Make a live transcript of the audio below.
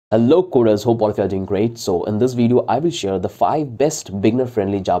Hello coders, hope all of you are doing great. So in this video, I will share the 5 best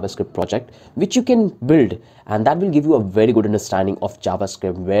beginner-friendly JavaScript project which you can build, and that will give you a very good understanding of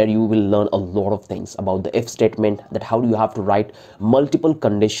JavaScript, where you will learn a lot of things about the if statement, that how do you have to write multiple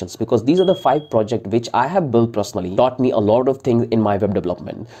conditions, because these are the 5 projects which I have built personally, taught me a lot of things in my web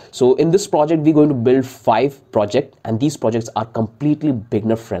development. So in this project, we're going to build 5 projects, and these projects are completely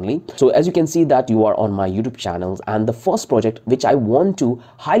beginner-friendly. So as you can see that you are on my YouTube channel, and the first project which I want to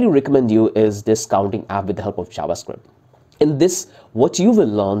highly recommend you is this counting app with the help of JavaScript. In this, what you will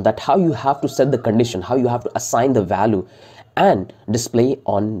learn that how you have to set the condition, how you have to assign the value and display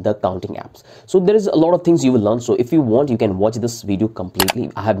on the counting apps. So there is a lot of things you will learn. So if you want, you can watch this video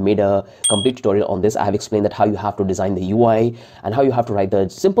completely. I have made a complete tutorial on this. I have explained that how you have to design the UI and how you have to write the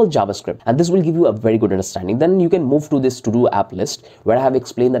simple JavaScript, and this will give you a very good understanding. Then you can move to this to-do app list, where I have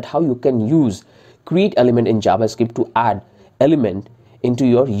explained that how you can use create element in JavaScript to add element into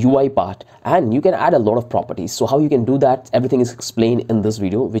your UI part, and you can add a lot of properties. So how you can do that, everything is explained in this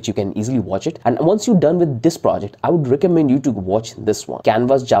video, which you can easily watch it. And once you're done with this project, I would recommend you to watch this one,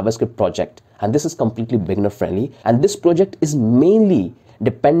 Canvas JavaScript project, and this is completely beginner friendly, and this project is mainly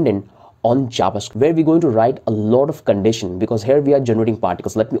dependent on JavaScript, where we're going to write a lot of condition, because here we are generating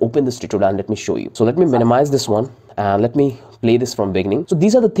particles. Let me open this tutorial and let me show you. So let me minimize this one and let me play this from beginning. So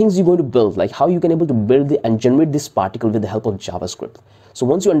these are the things you're going to build, like how you can able to build and generate this particle with the help of JavaScript. So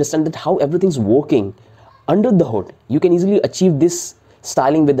once you understand that how everything's working under the hood, you can easily achieve this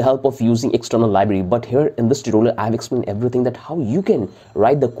styling with the help of using external library. But here in this tutorial, I have explained everything that how you can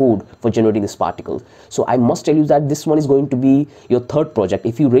write the code for generating this particle. So I must tell you that this one is going to be your third project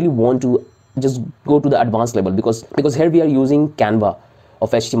if you really want to just go to the advanced level, because here we are using Canva of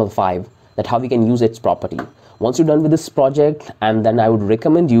HTML5, that how we can use its property. Once you're done with this project, and then I would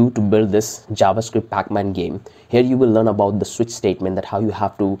recommend you to build this JavaScript PacMan game. Here you will learn about the switch statement, that how you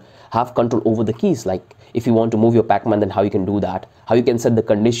have to have control over the keys. Like if you want to move your PacMan, then how you can do that, how you can set the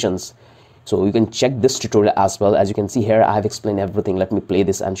conditions. So you can check this tutorial as well. As you can see here, I have explained everything. Let me play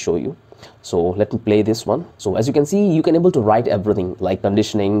this and show you. So let me play this one. So as you can see, you can able to write everything like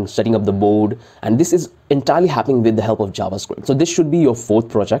conditioning, setting up the board, and this is entirely happening with the help of JavaScript. So this should be your 4th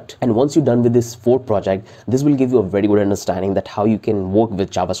project, and once you're done with this 4th project, this will give you a very good understanding that how you can work with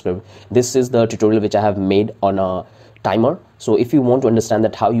JavaScript. This is the tutorial which I have made on a timer. So if you want to understand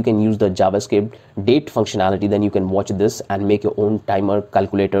that how you can use the JavaScript date functionality, then you can watch this and make your own timer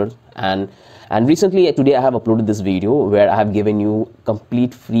calculator. And recently, today I have uploaded this video where I have given you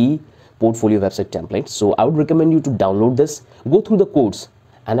complete free portfolio website template. So I would recommend you to download this, go through the codes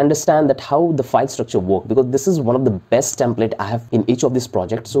and understand that how the file structure work, because this is one of the best template I have in each of these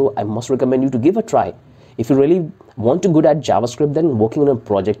projects. So I must recommend you to give a try. If you really want to good at JavaScript, then working on a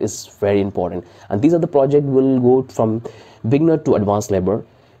project is very important. And these are the project will go from beginner to advanced level.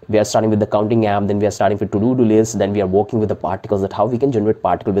 We are starting with the counting app, then we are starting with to-do list, then we are working with the particles, that how we can generate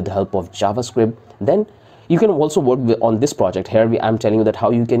particle with the help of JavaScript. Then you can also work on this project. Here I'm telling you that how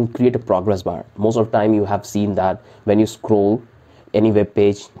you can create a progress bar. Most of the time you have seen that when you scroll any web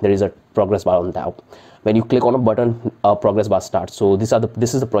page, there is a progress bar on top. When you click on a button, a progress bar starts. So this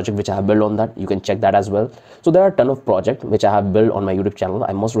is the project which I have built on that. You can check that as well. So there are a ton of projects which I have built on my YouTube channel.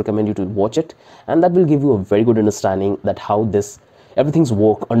 I must recommend you to watch it, and that will give you a very good understanding that how everything's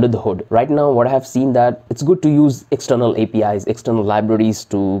work under the hood. Right now, what I have seen that it's good to use external APIs, external libraries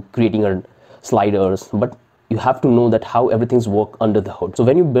to creating sliders, but you have to know that how everything's work under the hood. So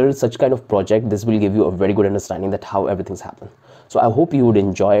when you build such kind of project, this will give you a very good understanding that how everything's happen. So I hope you would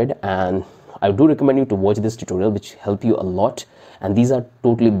enjoy it, and I do recommend you to watch this tutorial, which help you a lot. And these are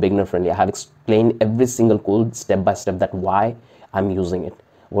totally beginner friendly. I have explained every single code step by step, that why I'm using it,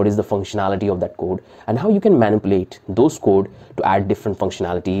 what is the functionality of that code, and how you can manipulate those code to add different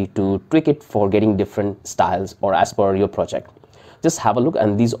functionality, to tweak it for getting different styles or as per your project. Just have a look,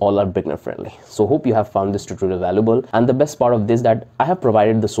 and these all are beginner friendly. So hope you have found this tutorial valuable. And the best part of this, that I have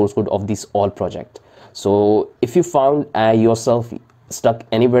provided the source code of these all project. So if you found yourself stuck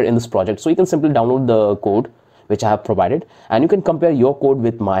anywhere in this project, so you can simply download the code which I have provided, and you can compare your code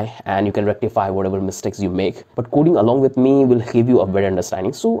with mine, and you can rectify whatever mistakes you make. But coding along with me will give you a better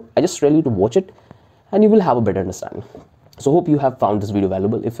understanding. So I just tell you to watch it, and you will have a better understanding. So hope you have found this video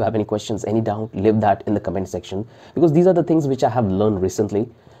valuable. If you have any questions, any doubt, leave that in the comment section, because these are the things which I have learned recently.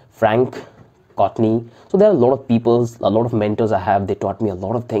 Frank, Courtney, so there are a lot of people, a lot of mentors I have, they taught me a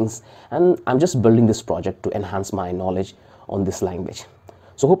lot of things, and I'm just building this project to enhance my knowledge on this language.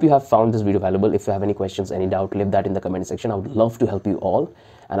 So hope you have found this video valuable. If you have any questions, any doubt, leave that in the comment section. I would love to help you all,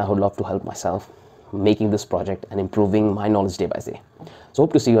 and I would love to help myself making this project and improving my knowledge day by day. So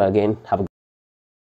hope to see you again. Have a